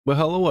Well,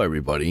 hello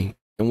everybody,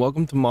 and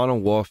welcome to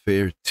Modern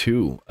Warfare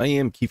 2. I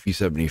am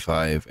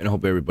Kihlstedt, and I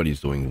hope everybody's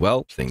doing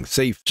well, staying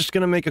safe. Just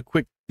gonna make a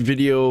quick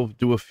video,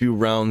 do a few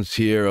rounds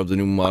here of the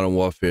new Modern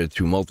Warfare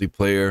 2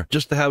 multiplayer,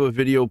 just to have a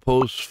video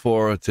post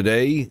for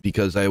today,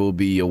 because I will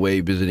be away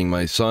visiting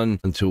my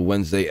son until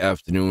Wednesday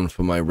afternoon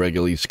for my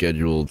regularly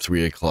scheduled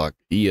 3 o'clock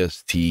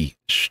EST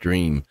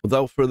stream.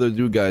 Without further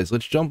ado, guys,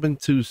 let's jump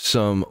into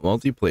some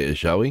multiplayer,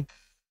 shall we?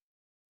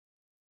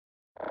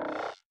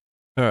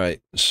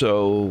 Alright,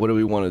 so what do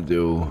we want to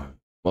do?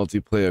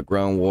 Multiplayer,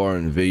 ground war,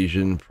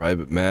 invasion,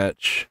 private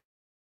match.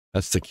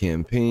 That's the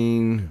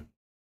campaign.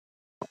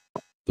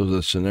 Those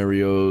are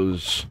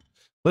scenarios.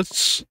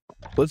 Let's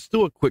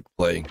do a quick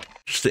play,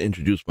 just to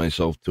introduce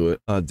myself to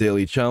it.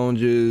 Daily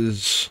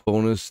challenges,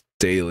 bonus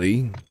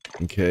daily.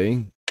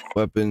 Okay.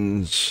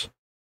 Weapons,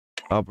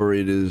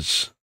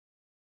 operators.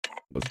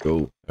 Let's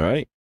go.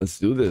 Alright. Let's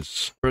do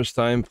this. First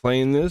time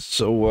playing this,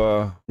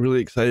 so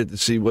really excited to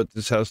see what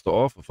this has to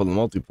offer for the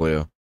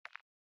multiplayer.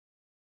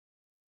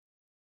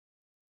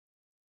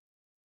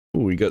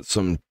 Ooh, we got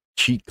some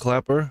cheek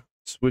clapper.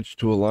 Switch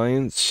to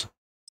alliance.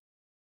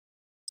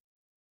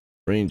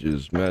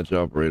 Ranges, match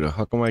operator.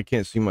 How come I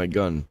can't see my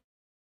gun?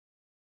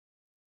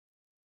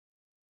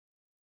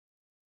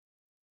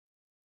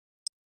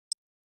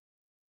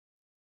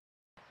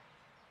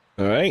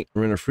 Alright,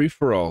 we're in a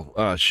free-for-all.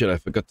 Ah, shit, I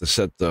forgot to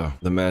set the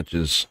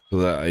matches so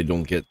that I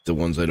don't get the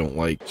ones I don't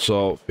like.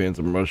 Assault,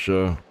 Phantom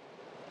Russia.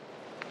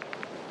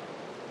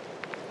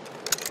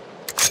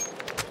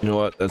 You know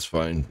what? That's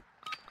fine.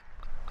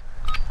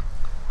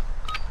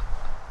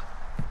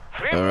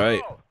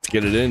 Alright, let's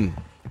get it in.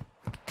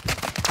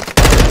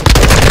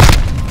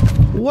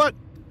 What?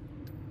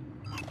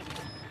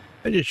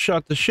 I just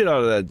shot the shit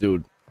out of that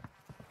dude.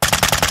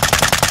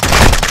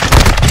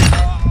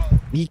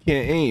 He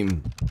can't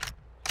aim.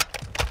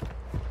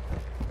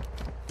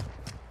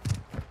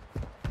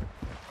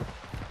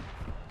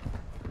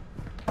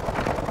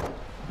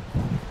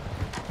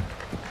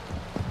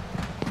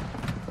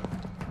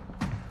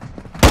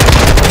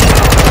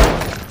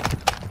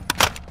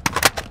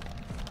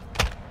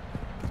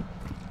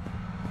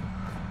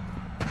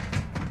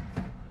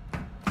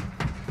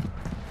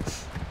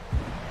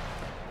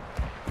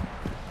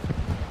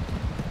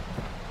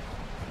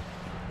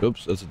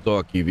 Oops, that's a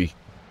dog, Evie.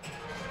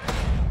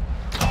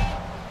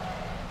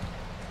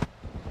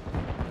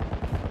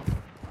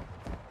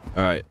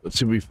 Alright, let's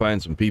see if we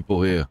find some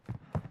people here.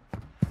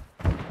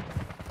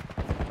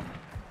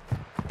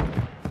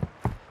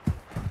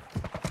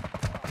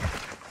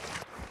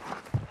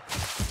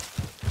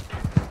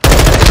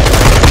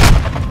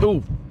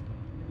 Ooh.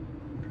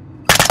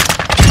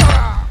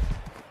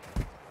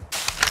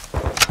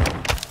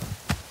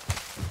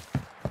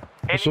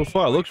 So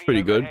far, it looks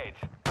pretty good.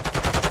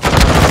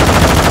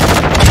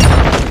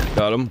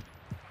 Got him.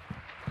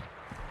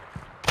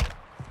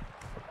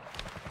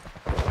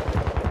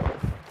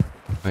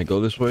 Can I go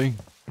this way?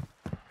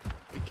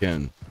 I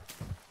can.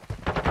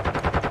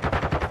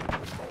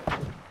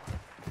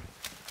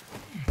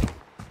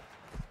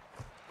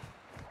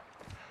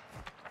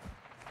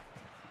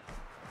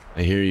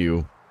 I hear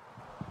you.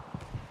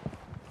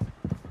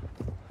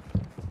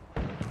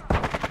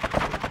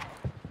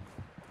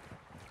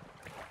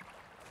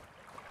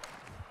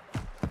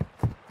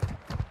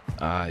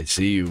 Ah, I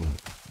see you.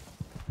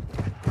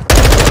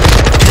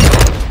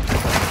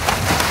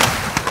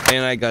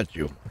 And I got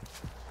you.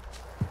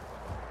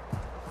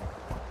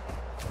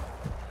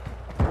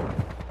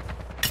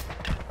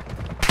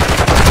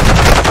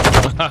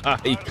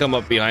 He come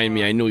up behind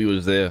me. I knew he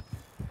was there.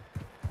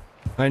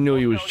 I knew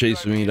he was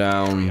chasing me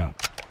down.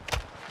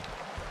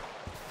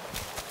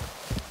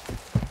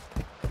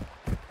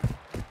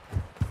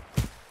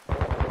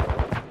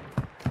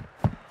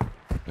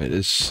 Hey,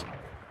 this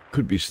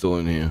could be still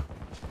in here.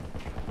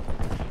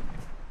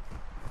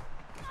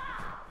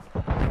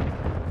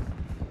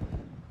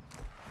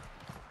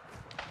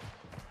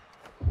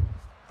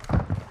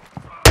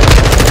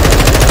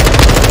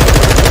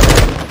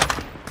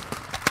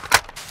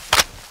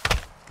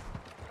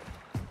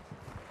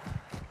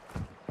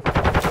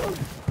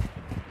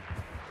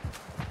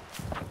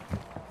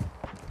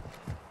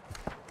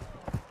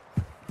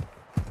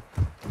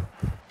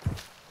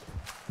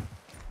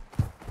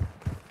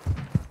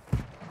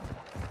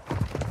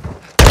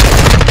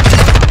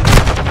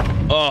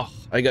 Oh,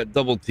 I got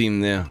double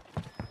teamed there.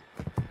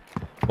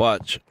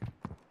 Watch.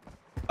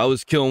 I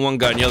was killing one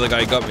guy and the other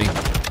guy got me.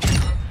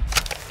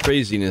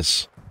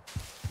 Craziness.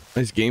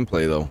 Nice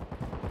gameplay, though.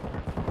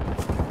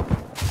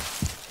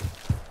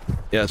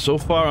 Yeah, so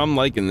far I'm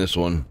liking this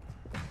one.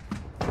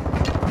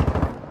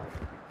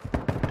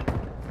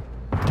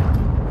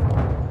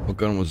 What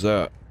gun was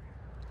that?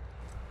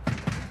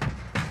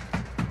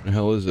 What the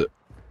hell is it?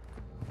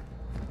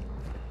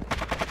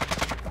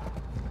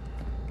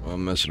 Oh,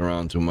 I'm messing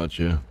around too much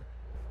here.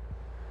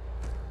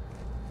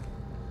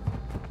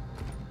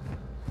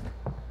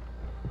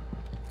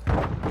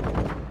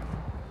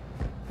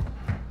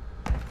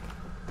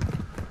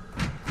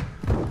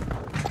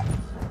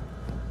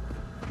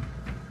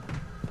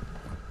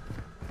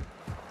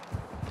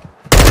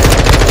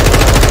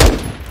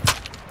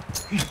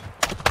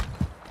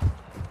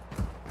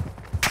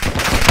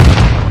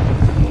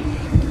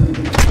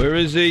 Where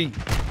is he?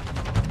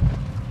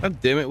 God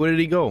damn it, where did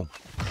he go?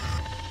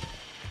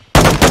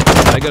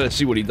 I gotta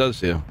see what he does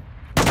here.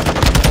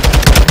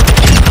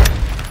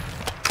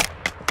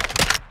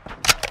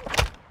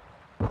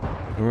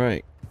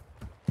 Alright.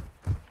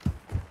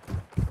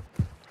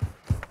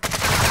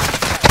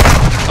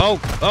 Oh!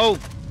 Oh!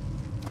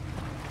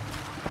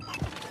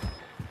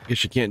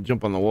 Guess you can't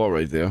jump on the wall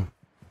right there.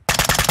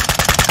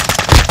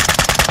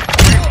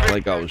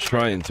 Like I was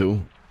trying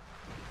to.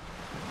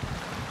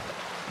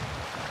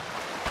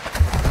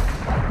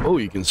 Oh,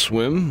 you can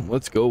swim?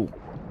 Let's go.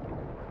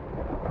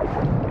 I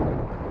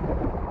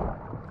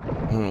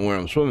don't know where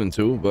I'm swimming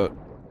to, but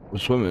we're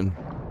swimming.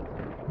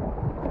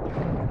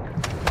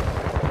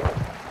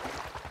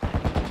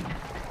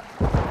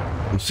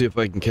 Let's see if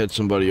I can catch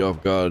somebody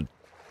off guard.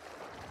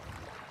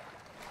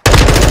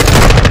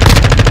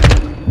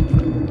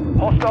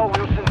 Hostile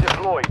Wilson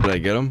deployed. Did I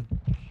get him?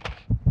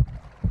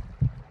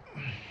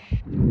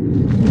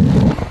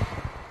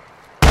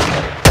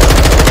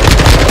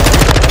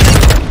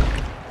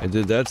 I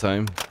did that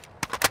time.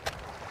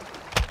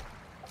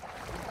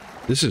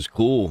 This is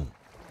cool.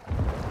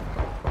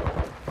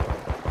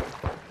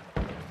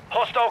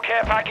 Hostile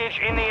care package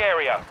in the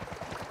area.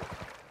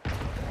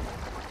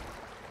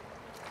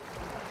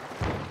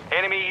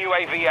 Enemy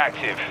UAV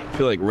active. I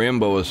feel like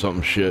Rambo or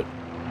some shit.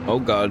 Oh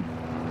god.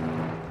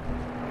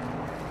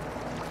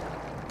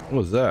 What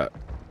was that?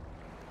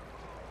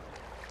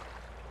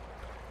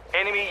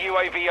 Enemy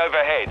UAV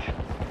overhead.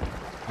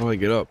 How do I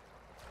get up?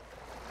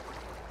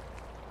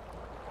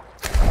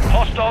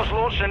 Hostiles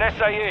launched an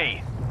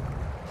SAE.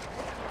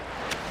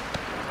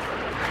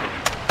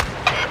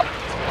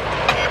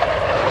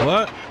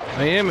 What?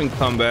 I am in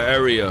combat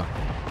area.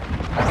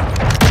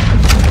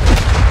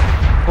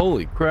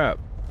 Holy crap.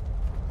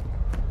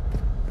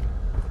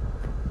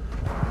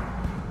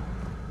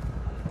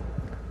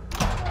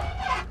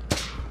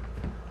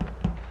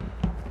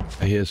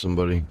 I hear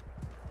somebody.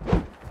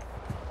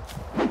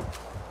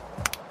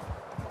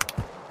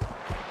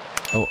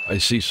 Oh, I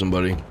see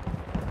somebody.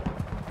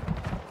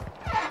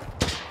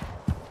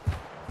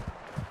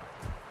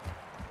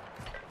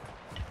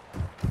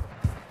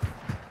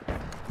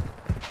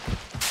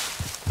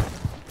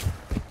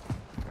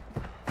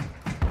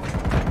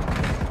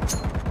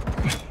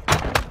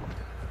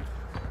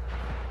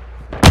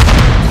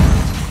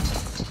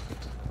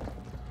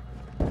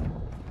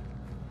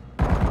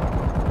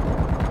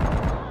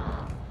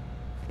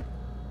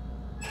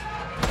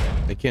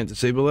 I can't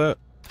disable that.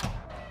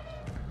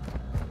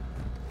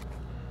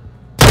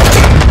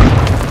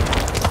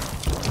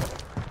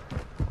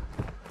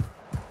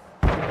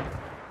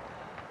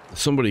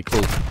 Somebody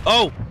close.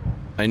 Oh!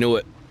 I knew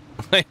it.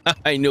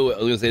 I knew it. I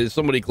was gonna say there's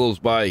somebody close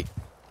by.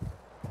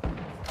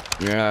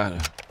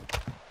 Yeah.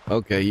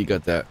 Okay, you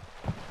got that.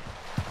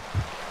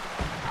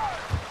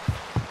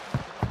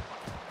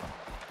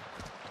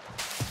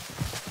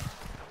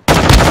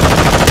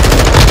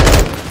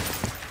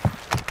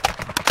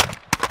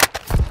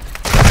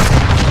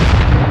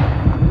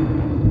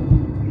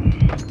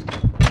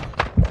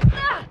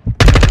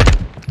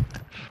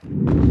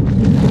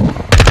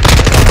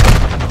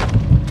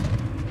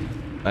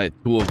 I had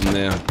two of them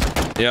there.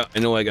 Yeah, I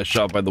know I got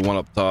shot by the one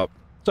up top.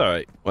 It's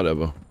alright,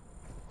 whatever.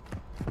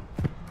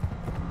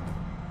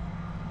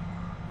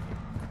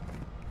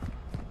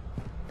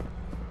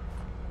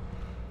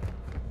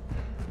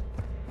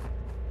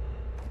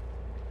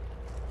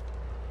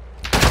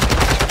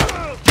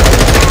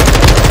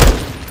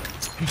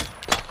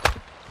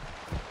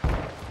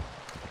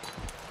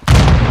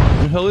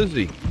 Where the hell is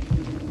he?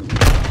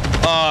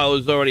 Oh, I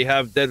was already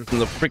half dead from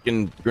the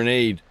freaking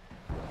grenade.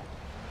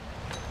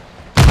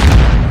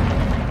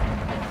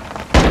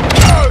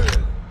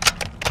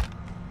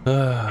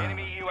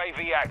 Enemy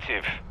UAV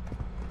active.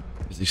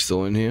 Is he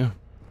still in here?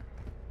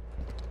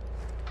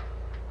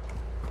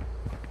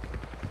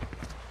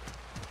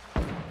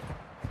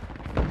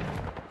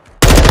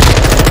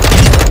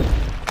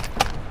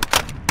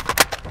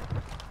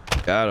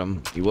 Got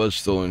him. He was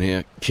still in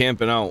here.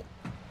 Camping out.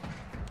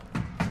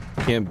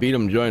 Can't beat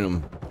him, join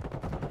him.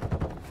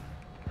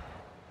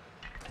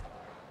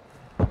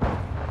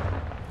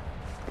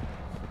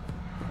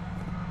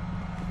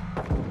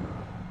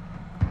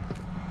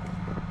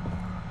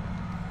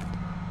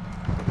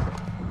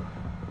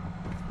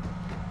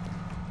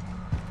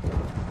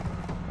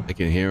 I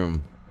can hear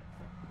him.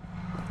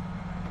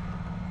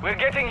 We're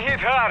getting hit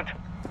hard.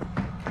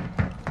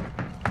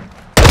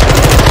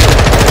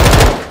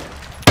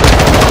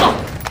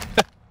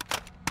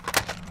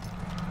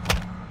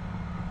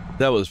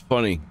 That was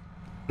funny.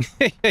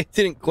 I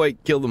didn't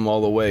quite kill them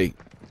all the way.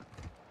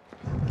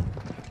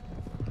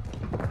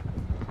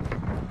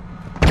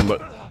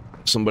 But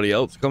somebody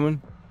else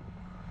coming?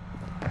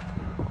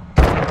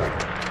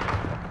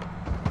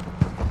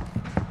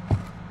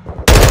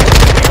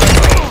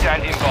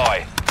 Standing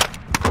by.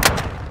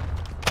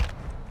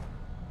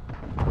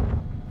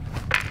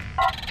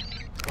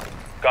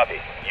 Copy.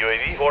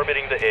 UAV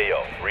orbiting the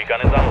AO.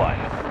 Recon is online.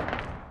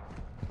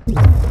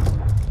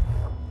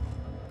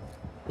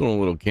 Doing a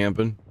little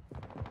camping.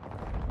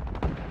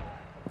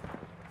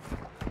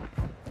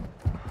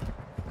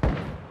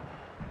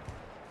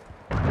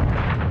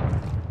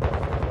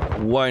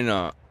 Why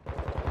not?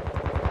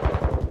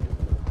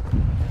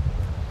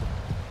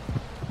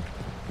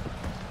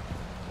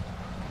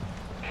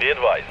 Be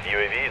advised,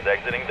 UAV is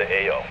exiting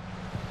the AO.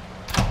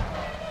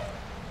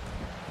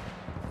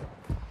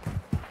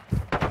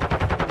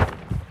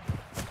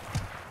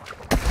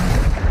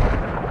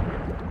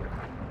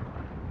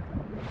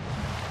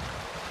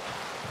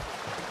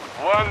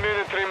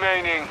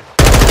 Remaining.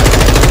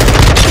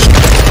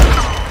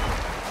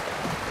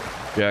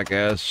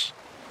 Jackass.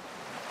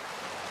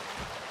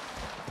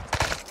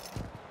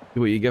 See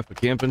what you get for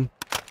camping?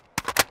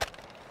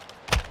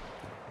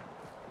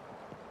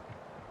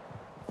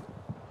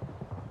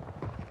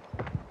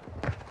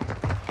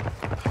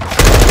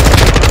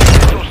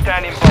 Still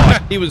standing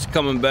by. He was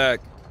coming back.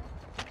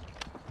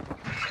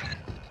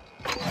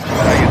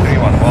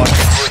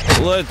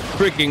 Let's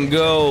freaking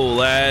go,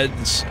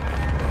 lads.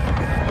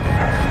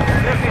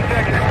 50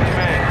 seconds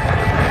remain.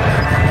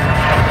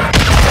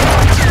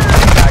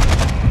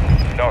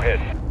 No hit.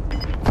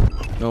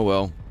 Oh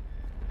well.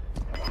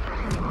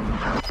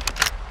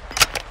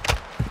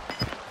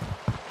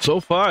 So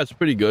far, it's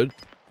pretty good.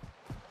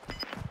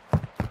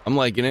 I'm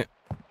liking it.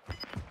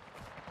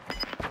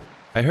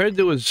 I heard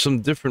there was some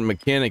different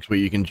mechanics where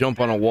you can jump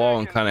on a wall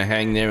and kind of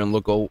hang there and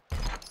look over.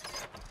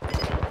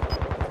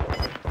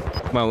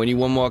 Come on, we need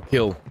one more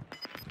kill.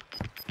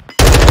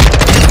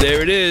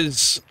 There it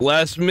is.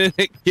 Last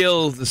minute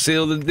kills to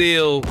seal the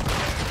deal.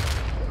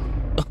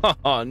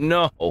 Oh,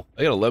 no.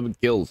 I got 11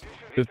 kills.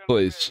 5th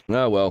place.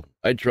 Oh, well.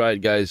 I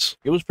tried, guys.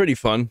 It was pretty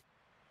fun.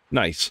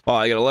 Nice. Oh,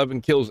 I got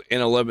 11 kills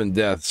and 11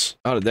 deaths.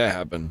 How did that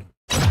happen?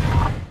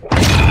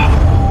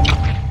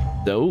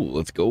 Oh,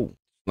 let's go.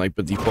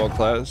 Sniper default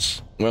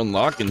class. We're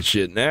unlocking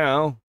shit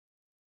now.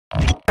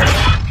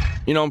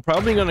 You know, I'm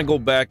probably going to go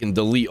back and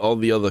delete all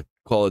the other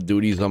Call of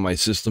Duties on my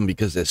system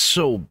because they're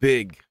so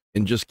big.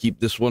 And just keep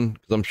this one,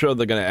 because I'm sure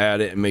they're going to add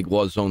it and make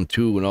Warzone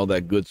 2 and all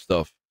that good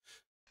stuff.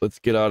 Let's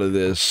get out of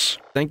this.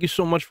 Thank you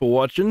so much for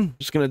watching.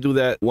 Just going to do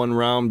that one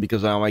round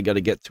because now I got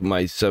to get to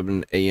my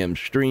 7 a.m.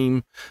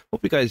 stream.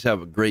 Hope you guys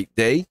have a great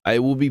day. I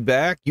will be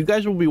back. You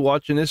guys will be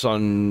watching this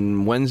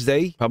on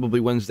Wednesday, probably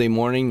Wednesday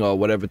morning or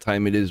whatever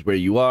time it is where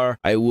you are.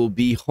 I will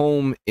be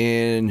home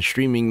and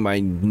streaming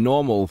my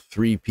normal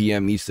 3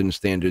 p.m. Eastern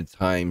Standard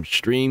Time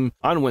stream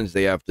on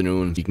Wednesday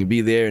afternoon. You can be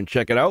there and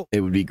check it out.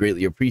 It would be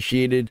greatly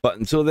appreciated. But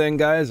until then,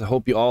 guys, I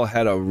hope you all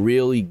had a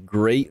really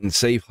great and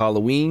safe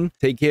Halloween.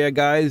 Take care,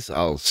 guys.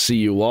 I'll see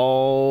you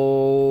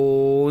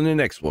all in the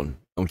next one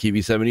on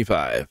Kiwi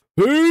 75.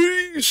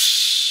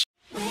 Peace!